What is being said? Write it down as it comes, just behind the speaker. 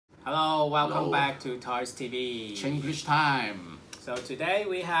Hello, welcome Hello. back to TOYSTV. English time. So today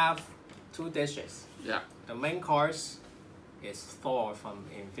we have two dishes. Yeah. The main course is Thor from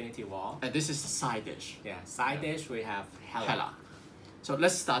Infinity War. And this is the side dish. Yeah, side dish we have Hela. Hela. So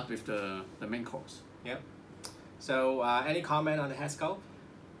let's start with the main course. Yep. So any comment on the head sculpt?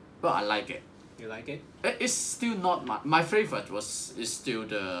 Well, I like it. You like it? It's still not my favorite. Is still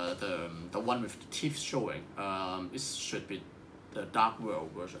the one with the teeth showing. It should be the Dark World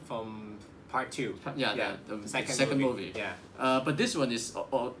version From part 2. Yeah, the second movie. Yeah. But this one is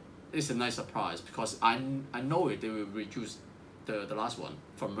a nice surprise because I know they will reduce the last one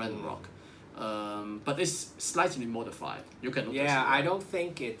from Ragnarok. But it's slightly modified. You can notice. Yeah, I don't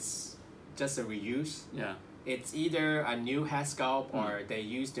think it's just a reuse. Yeah. It's either a new head sculpt or they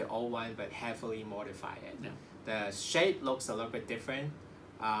use the old one but heavily modify it. Yeah. The shape looks a little bit different.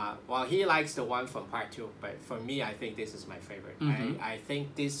 Well, he likes the one from part 2, but for me, I think this is my favorite. I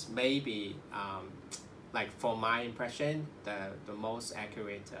think this may be, like for my impression, the most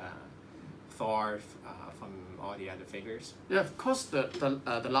accurate Thor from all the other figures. Yeah, of course.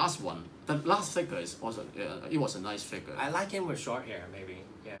 The last one, the last figure is also it was a nice figure. I like him with short hair, maybe.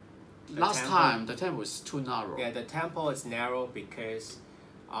 Yeah. Last time the temple was too narrow. Yeah, the temple is narrow because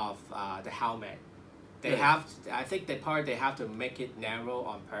of the helmet. They Yeah. have, I think they have to make it narrow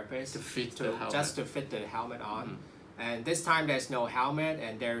on purpose To fit the helmet. just to fit the helmet on. And this time there's no helmet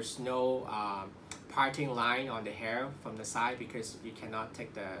and there's no parting line on the hair from the side because you cannot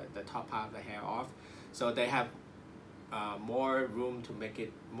take the top part of the hair off. So they have more room to make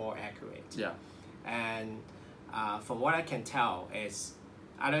it more accurate. Yeah. And from what I can tell is,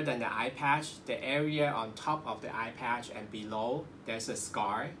 other than the eye patch, the area on top of the eye patch and below, there's a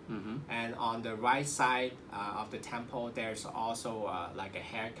scar. And on the right side of the temple, there's also like a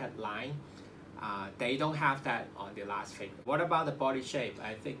haircut line. They don't have that on the last figure. What about the body shape?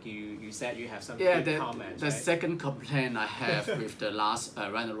 I think you said you have some good comments, the right? second complaint I have with the last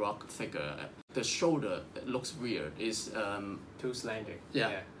Ragnarok figure, the shoulder looks weird. It's Too slender.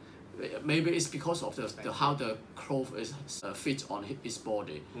 Yeah. Maybe it's because of the how the cloth is fits on his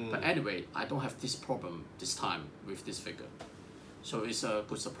body. But anyway, I don't have this problem this time with this figure, so it's a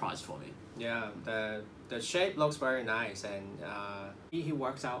good surprise for me. Yeah, the shape looks very nice, and he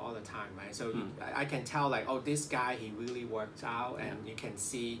works out all the time, right? So I can tell, like, oh, this guy, he really works out, and you can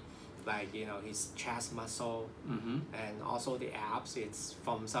see, like, you know, his chest muscle, and also the abs. It's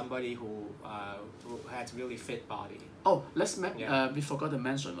from somebody who has really fit body. Oh, we forgot to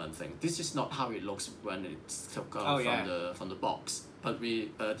mention one thing. This is not how it looks when it's took out from the box, but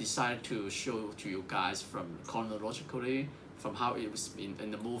we decided to show to you guys from chronologically from how it was in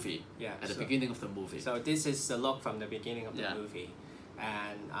the movie. Yeah, at the beginning of the movie. So this is the look from the beginning of the movie,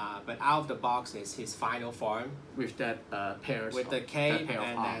 and but out of the box is his final form with that with the cape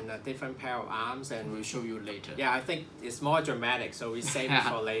and then a different pair of arms, and we'll show you later. Yeah, I think it's more dramatic, so we save it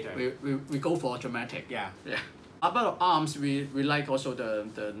for later. We go for dramatic. Yeah. About arms, we like also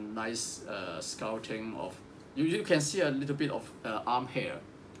the nice sculpting of you can see a little bit of arm hair,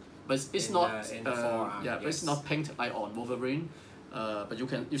 but it's not but it's not painted like on Wolverine, but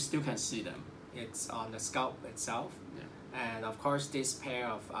you still can see them. It's on the sculpt itself. And of course, this pair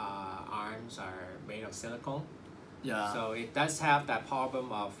of arms are made of silicone. Yeah. So it does have that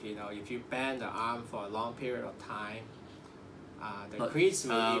problem of, you know, if you bend the arm for a long period of time, the crease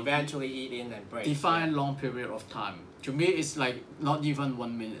will eventually eat in and break. Define long period of time. To me, it's like not even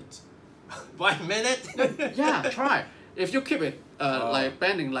 1 minute. 1 minute? Yeah, try. If you keep it like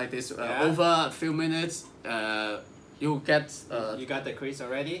bending like this over a few minutes, you get. You got the crease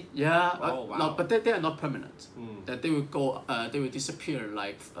already? Yeah. Oh, wow. No, but they are not permanent. That they will go. They will disappear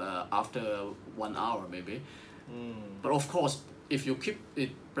like after 1 hour maybe. But of course, if you keep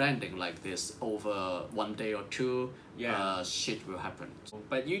it branding like this over 1 day or two, shit will happen.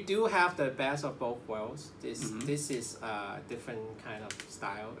 But you do have the best of both worlds. This is a different kind of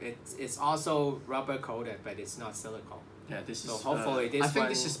style. It's also rubber coated, but it's not silicone. Yeah, this so is. Hopefully this I think one,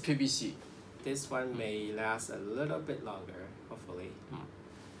 this is PVC. This one may last a little bit longer, hopefully.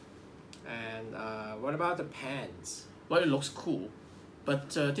 And what about the pants? Well, it looks cool, but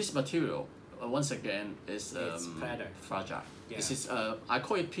this material once again is it's fragile. Yeah. This is I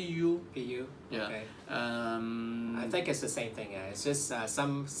call it PU. PU. Yeah. Okay. I think it's the same thing. It's just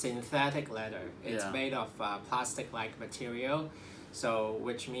some synthetic leather. It's made of plastic-like material, so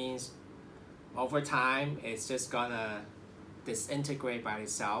which means over time it's just gonna disintegrate by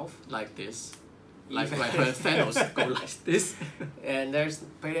itself. Like this. Like when Thanos go like this. And there's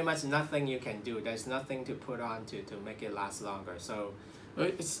pretty much nothing you can do. There's nothing to put on to make it last longer. So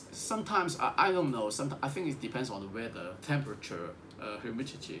It's sometimes I don't know. Sometimes I think it depends on the weather, temperature,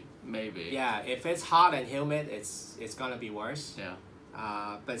 humidity, maybe. Yeah, if it's hot and humid, it's gonna be worse. Yeah.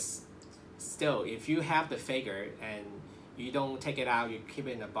 But still, if you have the figure and you don't take it out, you keep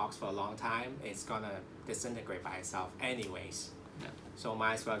it in the box for a long time, it's gonna disintegrate by itself anyways. Yeah. So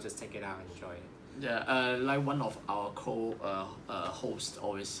might as well just take it out and enjoy it. Yeah, like one of our hosts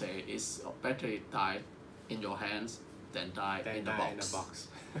always say, it's better it die in your hands than die in the box.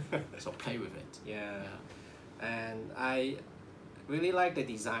 So play with it. Yeah. And I really like the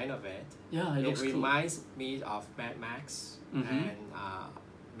design of it. Yeah, it looks reminds cool. me of Mad Max and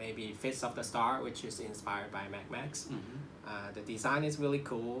maybe Fist of the Star, which is inspired by Mad Max. The design is really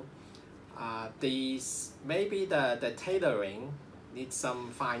cool. Maybe the tailoring needs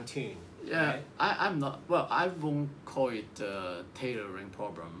some fine tune. Yeah, right? I'm not, well, I won't call it the tailoring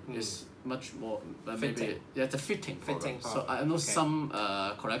problem. It's much more, maybe, yeah, the fitting problem. So I know some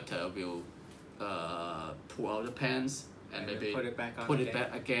collector will pull out the pants and maybe put it back on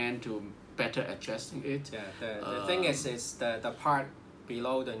back again to better adjusting it. Yeah, the thing is the part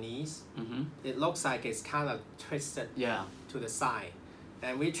below the knees, it looks like it's kind of twisted to the side.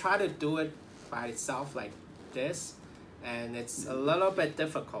 And we try to do it by itself like this, and it's a little bit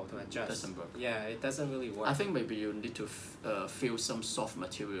difficult to adjust. Doesn't work. Yeah, it doesn't really work. I think maybe you need to fill some soft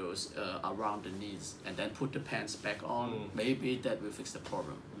materials around the knees and then put the pants back on. Maybe that will fix the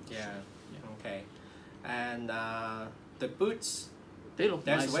problem. Yeah. Okay. And the boots, they look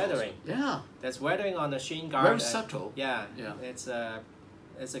there's nice weathering. Also. Yeah. There's weathering on the shin guard. Very subtle. Yeah. It's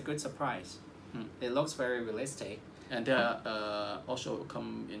a good surprise. It looks very realistic. And they also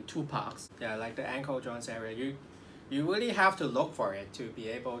come in 2 parts. Yeah, like the ankle joints area, you really have to look for it to be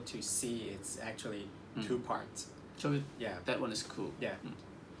able to see it's actually 2 parts. So that one is cool. Yeah.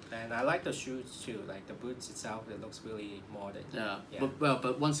 And I like the shoes too, like the boots itself, it looks really modern. Yeah.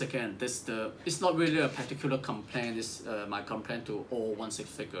 But once again, it's not really a particular complaint. It's my complaint to all 1/6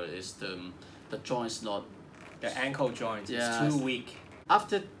 figure is the joints not. The ankle joint is too weak.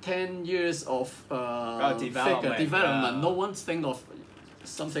 After 10 years of development, no one think of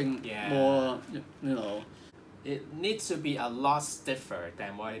something more, you know. It needs to be a lot stiffer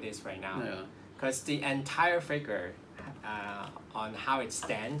than what it is right now. Because the entire figure, on how it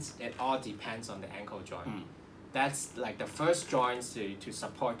stands, it all depends on the ankle joint. That's like the first joints to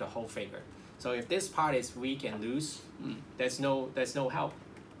support the whole figure. So if this part is weak and loose, there's no help.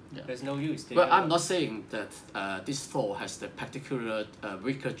 There's no use. But I'm not saying that this Thor has the particular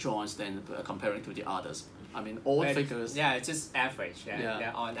weaker joints than comparing to the others. I mean, all figures. Yeah, it's just average.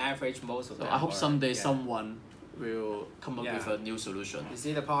 Yeah. On average, most of them. I hope someday someone will come up with a new solution. You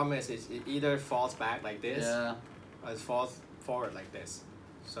see, the problem is it either falls back like this, or it falls forward like this.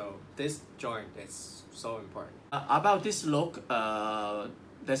 So this joint is so important. About this look,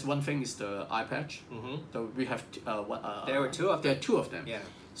 there's one thing is the eye patch. So we have there were 2 of them. There are 2 of them. Yeah.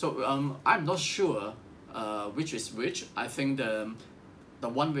 So I'm not sure which is which. I think the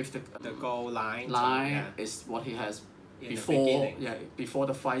one with the gold line is what he has in before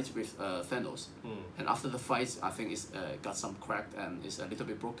the fight with Thanos. And after the fight, I think it's got some crack and it's a little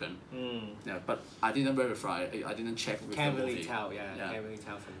bit broken. Yeah, but I didn't verify. I didn't check with Can't the movie. Really tell. Can't really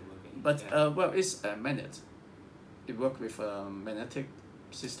tell from the movie. But well, it's a magnet. It works with a magnetic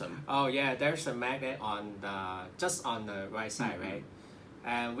system. Oh yeah, there's a magnet on just on the right side, right?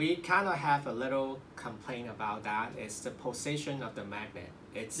 And we kind of have a little complaint about that. It's the position of the magnet.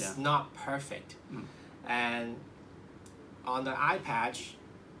 It's not perfect. And on the eye patch,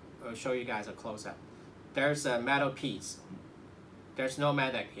 I'll show you guys a close-up. There's a metal piece. There's no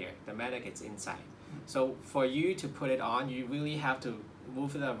magnet here. The magnet is inside. So for you to put it on, you really have to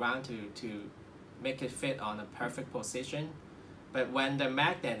move it around to make it fit on a perfect position. But when the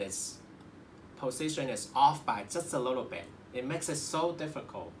magnet position is off by just a little bit, it makes it so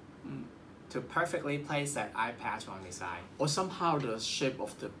difficult to perfectly place that eye patch on his eye. Or somehow the shape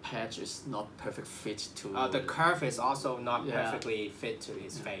of the patch is not perfect fit to... the curve is also not perfectly fit to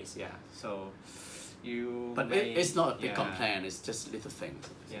his face, So But it's not a big complaint, it's just little things.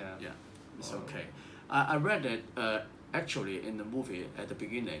 It's okay. I read that actually in the movie at the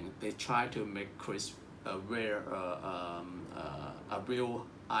beginning, they tried to make Chris wear a real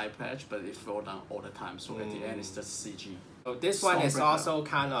eye patch, but it fell down all the time, so at the end it's just CG. So this one is also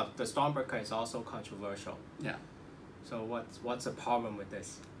kind of, the Stormbreaker is also controversial. Yeah. So what's the problem with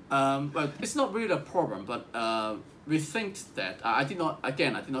this? Well, it's not really a problem, but we think that, I did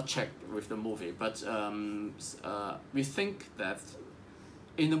not check with the movie, but we think that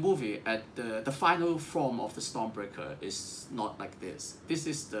in the movie, at the final form of the Stormbreaker is not like this. This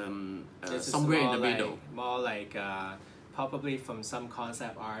is somewhere in the middle. More like probably from some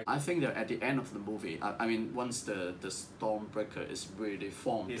concept art. I think that at the end of the movie, I mean, once the Stormbreaker is really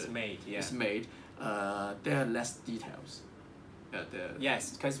formed, It's made, yeah. It's made. There are less details.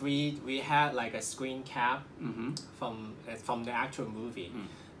 Yes, because we had like a screen cap from the actual movie.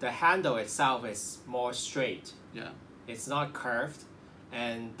 The handle itself is more straight. Yeah. It's not curved,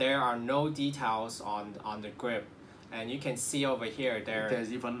 and there are no details on the grip. And you can see over here there's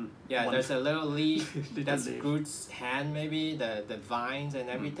even there's a little leaf. That's leaf. Groot's hand, maybe the vines and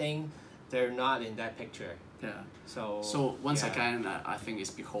everything. They're not in that picture. Yeah. So once again, I think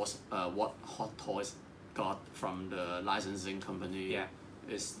it's because what Hot Toys got from the licensing company. Yeah.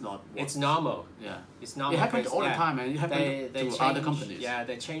 It's not. It's normal. Yeah. It's normal. It happens all the time, and it happens to change, other companies. Yeah,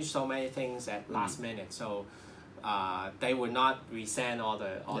 they change so many things at last minute. So they would not resend all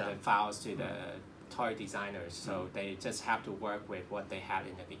the files to the toy designers. So they just have to work with what they had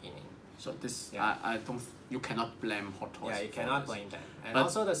in the beginning. So this, I don't. You cannot blame Hot Toys. Yeah, you cannot blame them. And but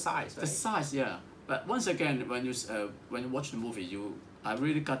also the size. Right? The size, yeah. But once again, when you watch the movie, I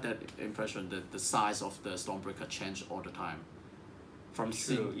really got that impression that the size of the Stormbreaker changed all the time. From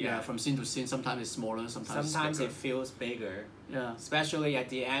scene to scene. Sometimes it's smaller, sometimes it feels bigger. Yeah. Especially at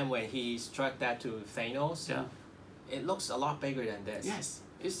the end when he struck that to Thanos. Yeah. It looks a lot bigger than this. Yes.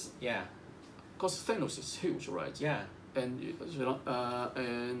 It's because Thanos is huge, right? Yeah. And the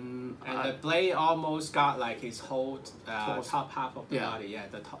blade almost got like his whole top half of the body,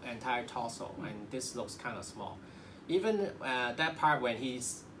 the entire torso, and this looks kind of small. Even that part when he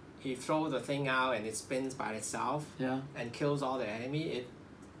throws the thing out and it spins by itself, and kills all the enemy, it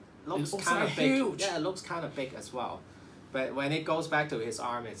looks kind of big. Huge. Yeah, it looks kind of big as well. But when it goes back to his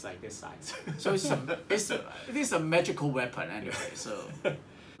arm, it's like this size. So it is a magical weapon anyway. So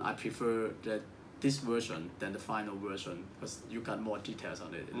I prefer this version than the final version because you got more details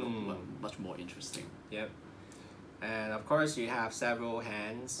on it. It looks much more interesting. Yep. And of course you have several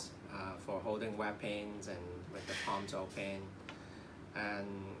hands for holding weapons and with the palms open. And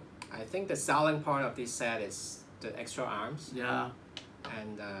I think the selling part of this set is the extra arms. Yeah.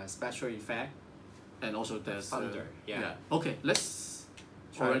 And special effect. And also there's thunder. Okay, let's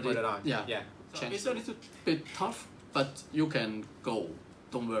try to put it on. Yeah. So it's a little bit tough, but you can go.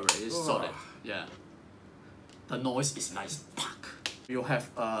 Don't worry, it's solid. Yeah. The noise is nice. You have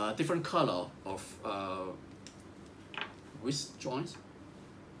different color of wrist joints.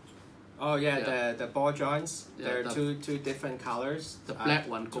 Oh yeah, the ball joints. There are two different colors. The black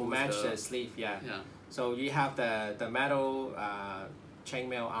one to match the sleeve. Yeah. So you have the metal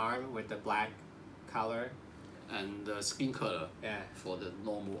chainmail arm with the black color. And the skin color. Yeah. For the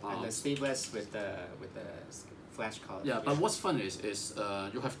normal arms. And the sleeveless with the flash color. Yeah, but what's fun is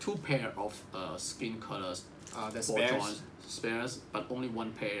you have two pair of skin colors. The spares. Spares, but only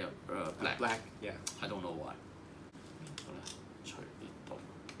one pair black. Black, yeah. I don't know why.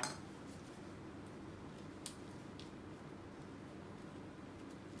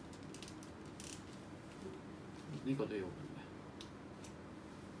呢個都要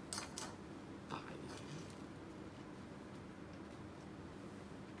大啲。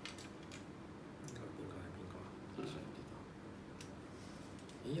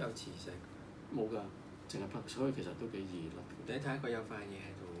咦，有磁石？冇㗎，淨係拍，所以其實都幾易甩。你睇下佢有塊嘢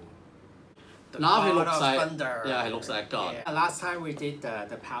喺度喎。嗱，係綠晒，係綠晒㗎。Last time we did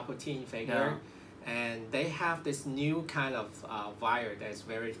the Palpatine figure, and they have this new kind of wire that's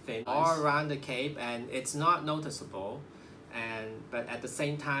very thin all around the cape, and it's not noticeable. But at the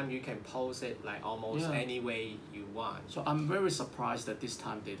same time, you can pose it like almost any way you want. So I'm very surprised that this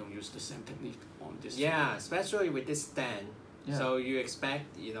time they don't use the same technique on this. Yeah, especially with this stand. So you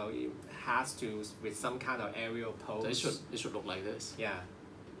expect, it has to with some kind of aerial pose. It should look like this. Yeah.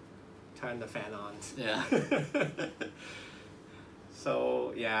 Turn the fan on. Yeah.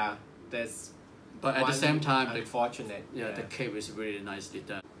 So yeah, there's. But at the same time, unfortunate. The cape is really nicely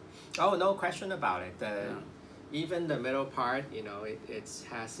done. Oh, no question about it. Even the middle part, it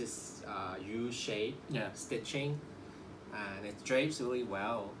has this U shape stitching, and it drapes really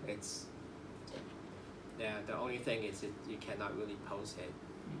well. The only thing is you cannot really pose it.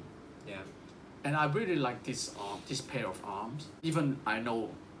 Yeah. And I really like this pair of arms. Even I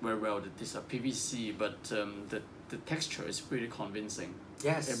know very well that this is a PVC, but the texture is really convincing.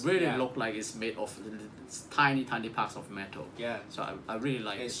 Yes. It really looks like it's made of tiny parts of metal. Yeah. So I really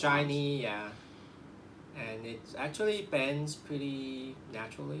like it. It's shiny, and it actually bends pretty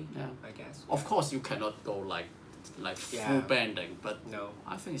naturally. I guess. Of course, you cannot go like full bending, but no,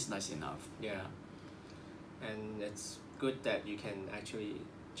 I think it's nice enough. Yeah. And it's good that you can actually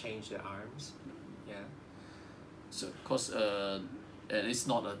change the arms. Yeah. So, cause and it's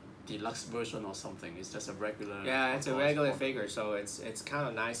not deluxe version or something. It's just a regular. Yeah, it's a regular figure, so it's kind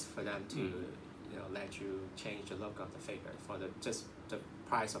of nice for them to let you change the look of the figure for just the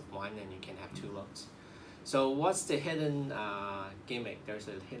price of one, and you can have two looks. So what's the hidden gimmick? There's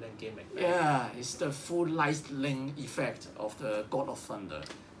a hidden gimmick. Right? Yeah, it's the full lightning effect of the God of Thunder.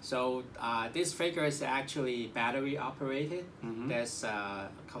 So this figure is actually battery operated. There's a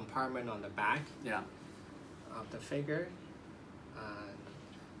compartment on the back of the figure.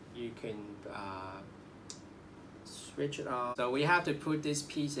 You can switch it on. So we have to put these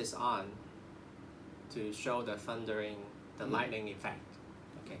pieces on to show the thundering, the lightning effect.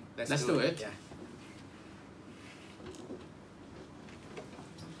 Okay, let's do it. Yeah.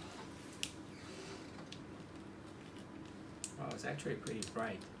 Oh, it's actually pretty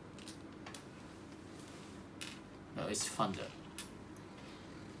bright. No, it's thunder.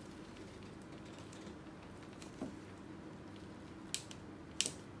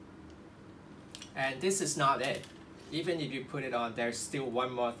 And this is not it. Even if you put it on, there's still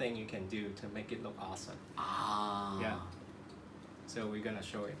one more thing you can do to make it look awesome. Ah. Yeah. So we're gonna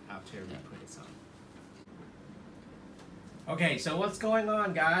show it after we put it on. Okay, so what's going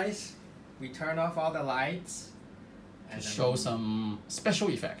on, guys? We turn off all the lights. And show some special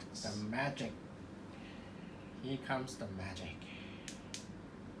effects. The magic. Here comes the magic.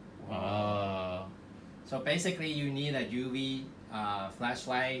 Wow. So basically you need a UV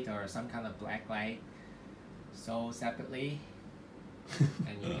flashlight or some kind of black light. So separately.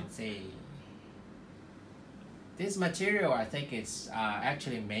 And you can see. This material, I think it's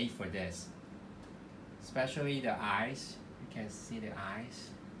actually made for this. Especially the eyes. You can see the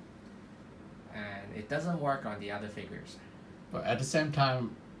eyes. And it doesn't work on the other figures. But at the same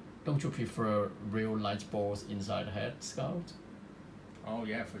time, don't you prefer real light balls inside the head sculpt? Oh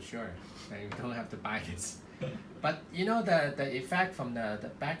yeah, for sure. Then you don't have to buy this. But you know the effect from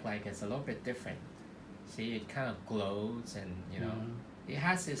the backlight is a little bit different. See, it kind of glows and it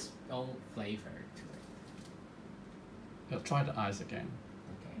has its own flavor to it. Yeah, try the eyes again.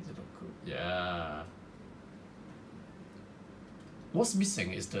 Okay. Does it look good? Yeah. What's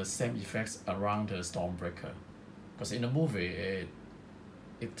missing is the same effects around the Stormbreaker, because in the movie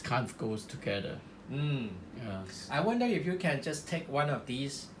it kind of goes together. Yeah. I wonder if you can just take one of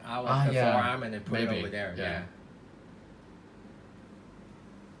these out of the forearm and then put it over there. Yeah.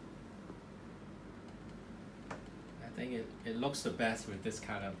 I think it looks the best with this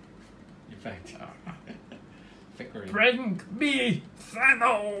kind of effect. Figurine. Bring me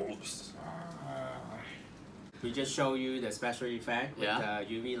Thanos! We just show you the special effect with the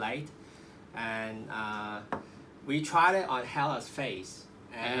UV light, and we tried it on Hella's face,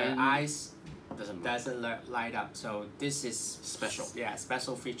 and her eyes doesn't light up. So this is special. Yeah,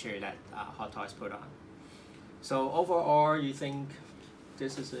 special feature that Hot Toys put on. So overall, you think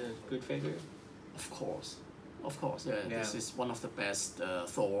this is a good figure? Of course. Yeah. This is one of the best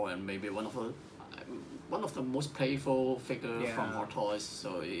Thor, and maybe one of the most playful figure from Hot Toys.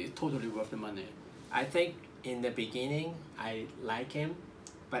 So it's totally worth the money. I think in the beginning I like him,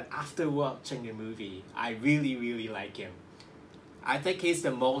 but after watching the movie, I really like him. I think he's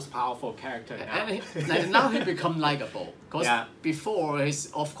the most powerful character now. And now he become likable. Because before,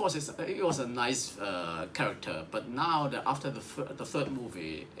 of course, he was a nice character, but now after the third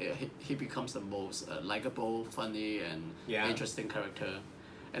movie, he becomes the most likable, funny, and interesting character.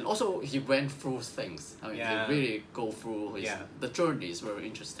 And also, he went through things. I mean, he really go through the journey is very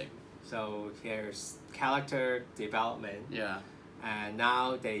interesting. So there's character development. Yeah. And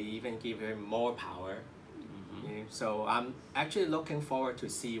now they even give him more power. So I'm actually looking forward to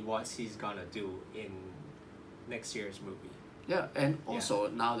see what he's gonna do in next year's movie. Yeah, and also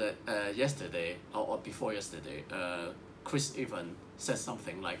now that yesterday or before yesterday, Chris Evans said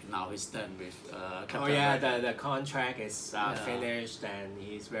something like now he's done with Captain America. The contract is finished, and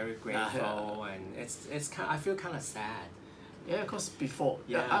he's very grateful, and it's kind. I feel kind of sad. Yeah, because before,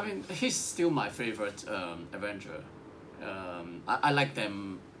 I mean, he's still my favorite Avenger. I like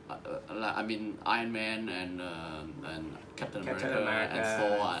them. I mean, Iron Man and Captain America and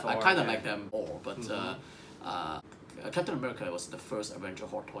Thor. I kind of like them all, but Captain America was the first Avenger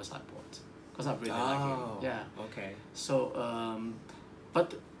Hot Toys I bought because I really like him. Yeah. Okay. So,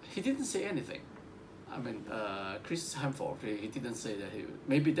 but he didn't say anything. I mean, Chris Hemsworth, he didn't say that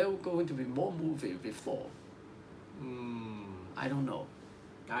maybe there were going to be more movie before. I don't know.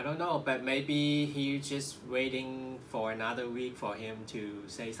 I don't know, but maybe he's just waiting for another week for him to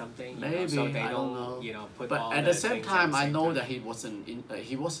say something. Maybe so they don't know. Put. But all at the same time, I know that he wasn't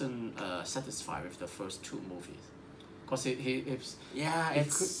satisfied with the first two movies, because it's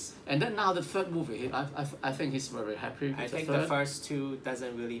And then now the third movie, I think he's very happy with I think the first two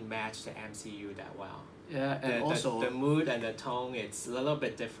doesn't really match the MCU that well. Yeah, and also the mood and the tone, it's a little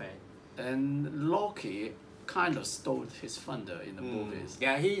bit different. And Loki kind of stole his thunder in the movies.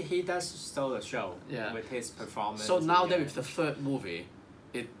 Yeah, he does stole the show with his performance. So now that with the third movie,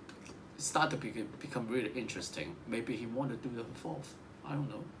 it started to become really interesting. Maybe he want to do the fourth. I don't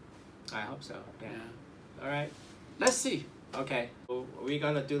know. I hope so. Yeah. All right. Let's see. Okay. Are we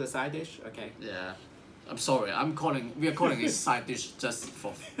gonna do the side dish? Okay. Yeah. I'm sorry. We are calling it side dish just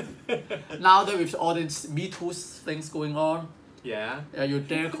for. Now that with all these Me Too things going on. Yeah. You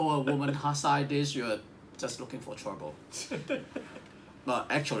dare call a woman her side dish? You're just looking for trouble. But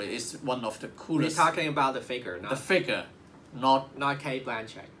actually, it's one of the coolest. We're talking about the figure, not the figure, not Kate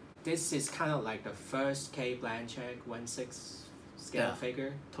Blanchett. This is kind of like the first Kate Blanchett 1/6 scale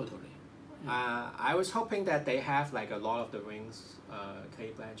figure. Totally. I was hoping that they have like a Lord of the Rings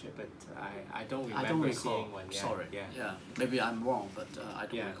Kate Blanchett, but I don't remember seeing one. Yeah. Sorry. Yeah. Maybe I'm wrong, but I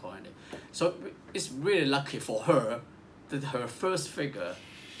don't recall any. So it's really lucky for her that her first figure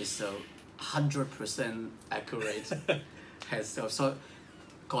is 100% accurate hairstyle. So,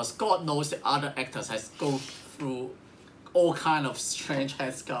 cause God knows the other actors has go through all kind of strange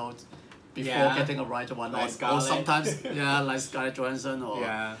hairstyles before getting a right one, like or sometimes like Scarlett Johansson, or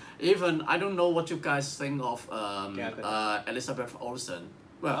even I don't know what you guys think of Elizabeth Olsen.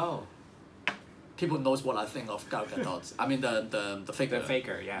 Well, people knows what I think of Gal Gadot. I mean the figure. The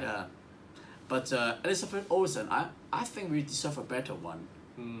figure, yeah. But Elizabeth Olsen, I think we deserve a better one.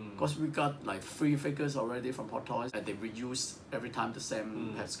 Because we got like 3 figures already from Hot Toys, and they reuse every time the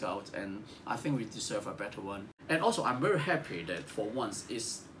same head sculpt, and I think we deserve a better one. And also, I'm very happy that for once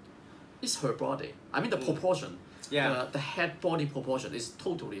it's her body. I mean the proportion, the head body proportion is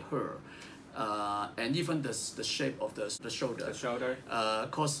totally her, and even the shape of the shoulder. The shoulder.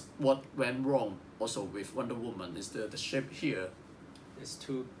 Cause what went wrong also with Wonder Woman is the shape here. It's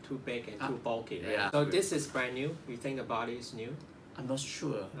too big and too bulky. Right? Yeah. So this is brand new. You think the body is new? I'm not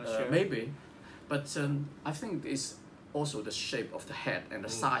sure. Not sure. Maybe, but I think it's also the shape of the head and the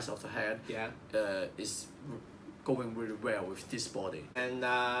size of the head. Is going really well with this body. And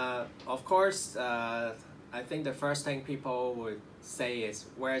of course, I think the first thing people would say is,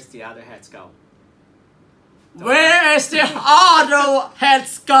 "Where's the other head sculpt?" Where is the other head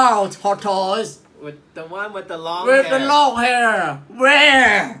sculpt, Hot Toys? With the one with the long hair. With the long hair.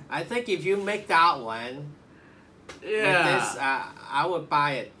 Where? I think if you make that one, with this, I would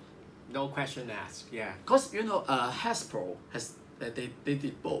buy it. No question asked. Yeah. Cause you know, Hasbro has they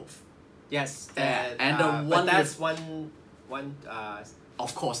did both. Yes. And the one but that's one.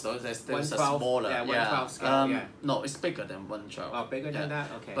 Of course, though, there's a 1/12, smaller. 1/12 scale. No, it's bigger than 1/12. Oh, bigger than that.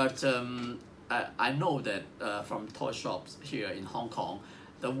 Okay. But I know that from toy shops here in Hong Kong,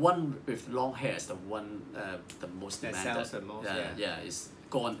 the one with long hair is the one the most demanded. That sells the most. It's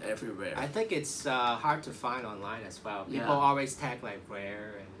gone everywhere. I think it's hard to find online as well. People always tag like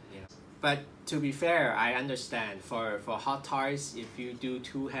rare and But to be fair, I understand for Hot Toys, if you do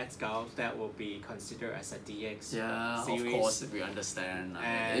 2 head sculpts, that will be considered as a DX series. Of course we understand.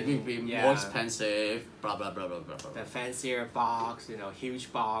 It will be more expensive. Blah blah blah blah blah. The fancier box,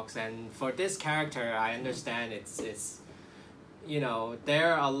 huge box, and for this character, I understand it's.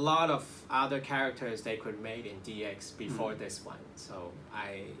 There are a lot of other characters they could make in DX before this one, so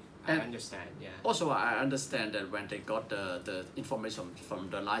I understand, Also, I understand that when they got the information from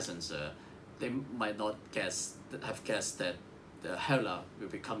the licensor, they might not have guessed that the Hela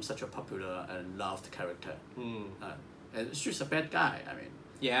will become such a popular and loved character. And she's a bad guy, I mean.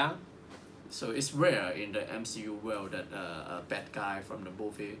 Yeah. So it's rare in the MCU world that a bad guy from the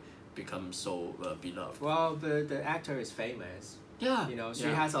movie becomes so beloved. Well, the actor is famous. Yeah. She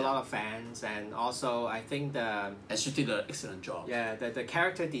has a lot of fans, and also I think and she did an excellent job. Yeah, the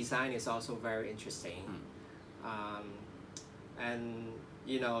character design is also very interesting. And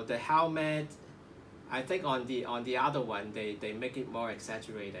the helmet, I think on the other one they make it more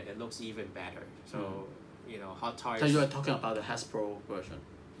exaggerated. It looks even better. So Hot Toys. So you are talking about the Hasbro version.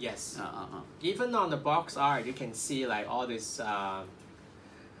 Yes. Even on the box art, you can see like all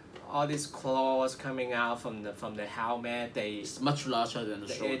these claws coming out from the helmet. It's much larger than the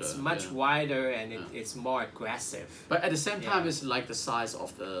shoulder. It's much wider and it's more aggressive. But at the same time, it's like the size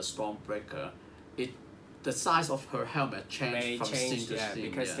of the Stormbreaker. The size of her helmet changed from scene to scene.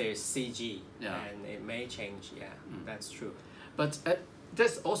 Because there's CG and it may change. Yeah, that's true. But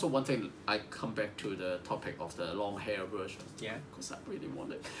there's also one thing. I come back to the topic of the long hair version. Yeah, because I really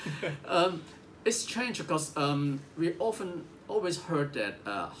want it. It's strange because we always heard that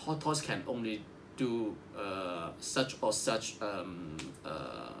Hot Toys can only do such or such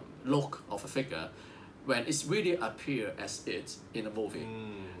look of a figure when it's really appear as it in the movie.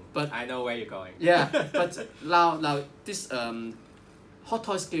 But I know where you're going. Yeah, but now this Hot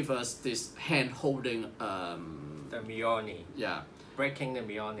Toys give us this hand holding the Mjolnir. Yeah. Breaking the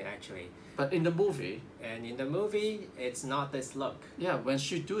Mjolnir actually. But in the movie. And in the movie, it's not this look. Yeah, when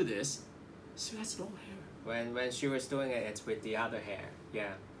she do this, she has long hair. When she was doing it, it's with the other hair.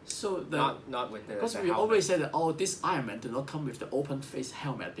 Yeah. So not with the. Because we helmet. always say that this Iron Man do not come with the open face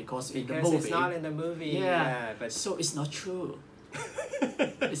helmet because in the movie. It's not in the movie. Yeah, but so it's not true.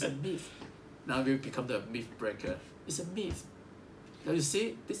 It's a myth. Now we become the myth breaker. It's a myth. Now you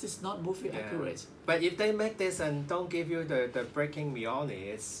see, this is not movie accurate. But if they make this and don't give you the breaking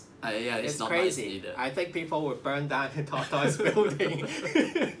Mjolnir, it's not crazy. Nice either. I think people would burn down the Hot Toys building.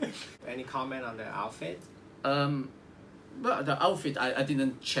 Any comment on the outfit? Well, the outfit I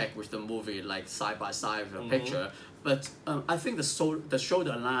didn't check with the movie like side by side with the picture, but I think the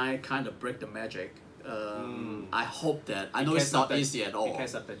shoulder line kind of break the magic. I hope that I know it's not easy at all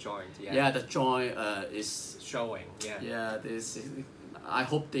because of the joint. Yeah. Yeah, the joint is showing. Yeah. Yeah, this. I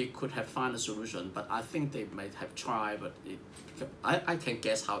hope they could have found a solution, but I think they might have tried, but I can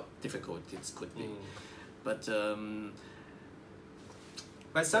guess how difficult this could be. But some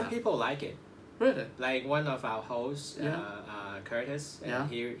people like it. Really? Like one of our hosts, Curtis, and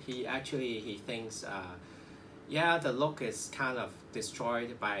he actually thinks, the look is kind of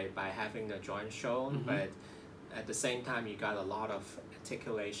destroyed by having the joint shown, but at the same time you got a lot of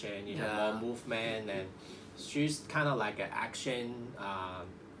articulation, you have more movement, and she's kind of like an action,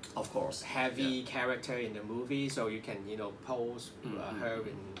 of course, heavy character in the movie, so you can pose her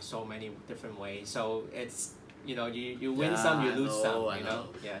in so many different ways. So it's you win some, you lose some.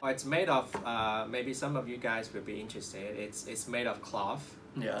 Yeah. It's made of maybe some of you guys will be interested. It's made of cloth.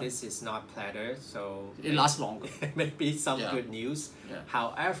 Yeah. This is not platter, so it lasts longer. Maybe some good news. Yeah.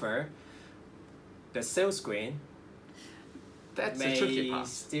 However, the silk screen. That's the tricky part.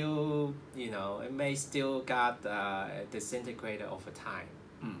 Still, it may still got disintegrated over time,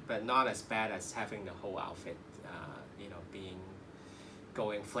 but not as bad as having the whole outfit, being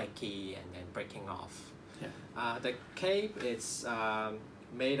going flaky and then breaking off. Yeah. The cape is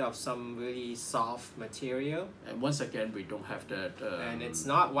made of some really soft material. And once again, we don't have that. And it's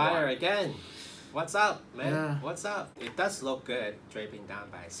not wire again. What's up, man? Yeah. What's up? It does look good draping down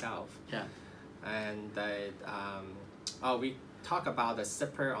by itself. Yeah. And we talk about the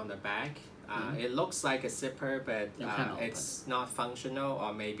zipper on the back. It looks like a zipper, but it's not functional,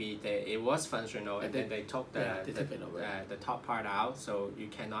 or maybe it was functional and then they took the top part out, so you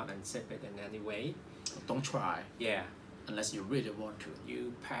cannot unzip it in any way. Don't try. Yeah. Unless you really want to.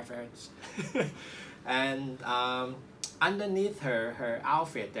 You perverts. And underneath her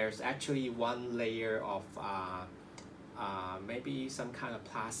outfit, there's actually one layer of maybe some kind of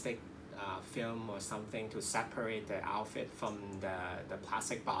plastic film or something to separate the outfit from the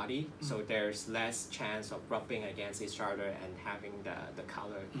plastic body, so there's less chance of rubbing against each other and having the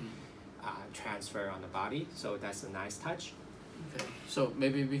color transfer on the body, so that's a nice touch. Okay, so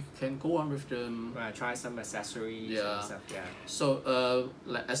maybe we can go on with the try some accessories and stuff. Yeah, so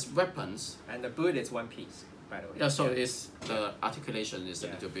like as weapons, and the boot is one piece, by the way. Yeah, so it's the articulation is a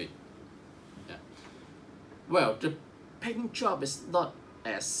little bit. Yeah, well, the paint job is not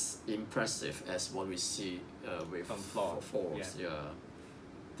as impressive as what we see with Thor. Yeah.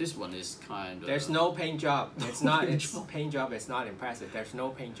 This one is kind of. There's no paint job. It's not. Paint job is not impressive. There's no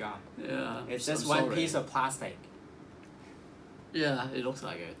paint job. Yeah. It's just one piece of plastic. Yeah, it looks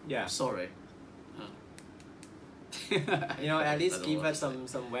like it. Yeah. Sorry. At least give us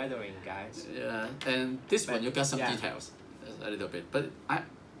some weathering, guys. Yeah, and this one you got some details, a little bit, but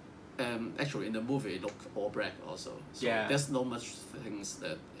actually in the movie it looked all black also. So there's no much things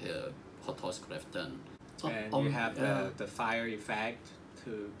that Hot Toys could have done. And you have the fire effect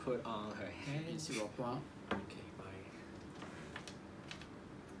to put on her head. Okay, bye.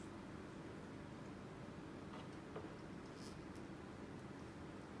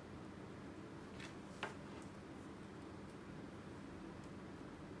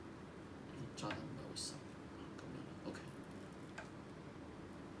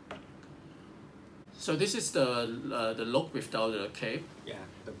 So this is the look without the cape. Yeah,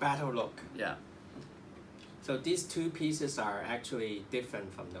 the battle look. Yeah. So these two pieces are actually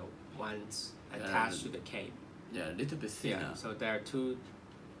different from the ones attached to the cape. Yeah, a little bit thinner. Yeah, so there are two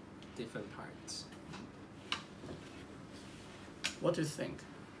different parts. What do you think?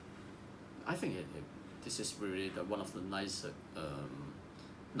 I think this is really one of the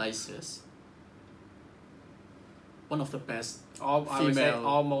nicest. One of the best I would say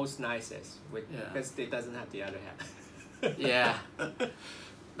almost nicest, because it doesn't have the other half. Yeah.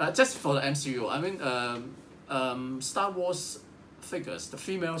 Just for the MCU, I mean, Star Wars figures, the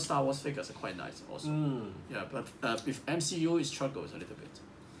female Star Wars figures are quite nice also. Yeah, but with MCU it struggles a little bit.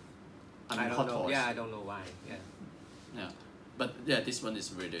 I don't know. Yeah, I don't know why. Yeah. Yeah, but yeah, this one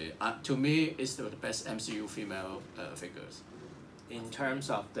is really to me it's the best MCU female figures. In terms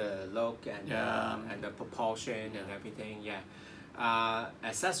of the look and the proportion and everything, yeah.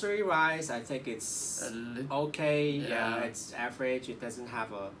 Accessory wise, I think it's okay. Yeah, it's average. It doesn't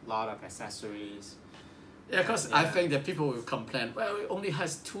have a lot of accessories. Yeah, because I think that people will complain. Well, it only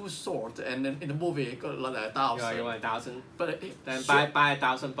has 2 swords, and then in the movie it got like 1,000. Yeah, you want 1,000? But then buy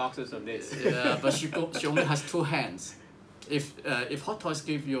 1,000 boxes of this. Yeah, but she only has 2 hands. If Hot Toys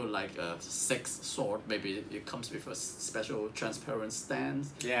give you like a 6 sword, maybe it comes with a special transparent stand.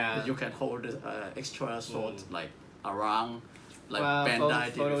 Yeah. That you can hold the extra sword like around, like well,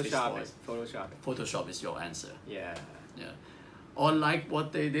 Bandai did with his toys. Photoshop is your answer. Yeah. Yeah. Or like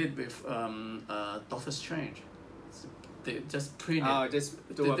what they did with Doctor Strange. They just print it. Oh,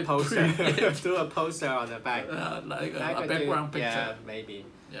 just do a poster. Do a poster on the back. Like a background picture. Yeah, maybe.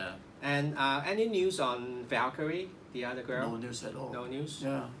 Yeah. And any news on Valkyrie, the other girl? No news at all. No news?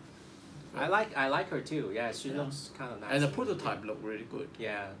 Yeah. I like her too. Yeah, she looks kind of nice. And the prototype looked really good.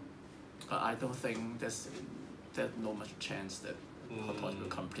 Yeah. But I don't think there's no much chance that Hot Toys will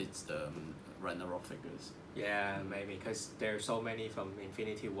complete the Ragnarok figures. Yeah, maybe because there are so many from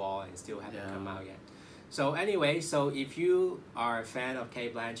Infinity War and still haven't come out yet. So anyway, so if you are a fan of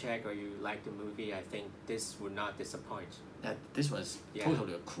Cate Blanchett or you like the movie, I think this would not disappoint. Yeah, this was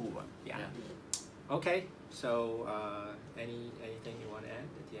totally a cool one. Yeah. Okay, so anything you want to add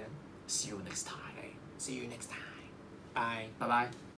at the end? See you next time. See you next time. Bye. Bye bye.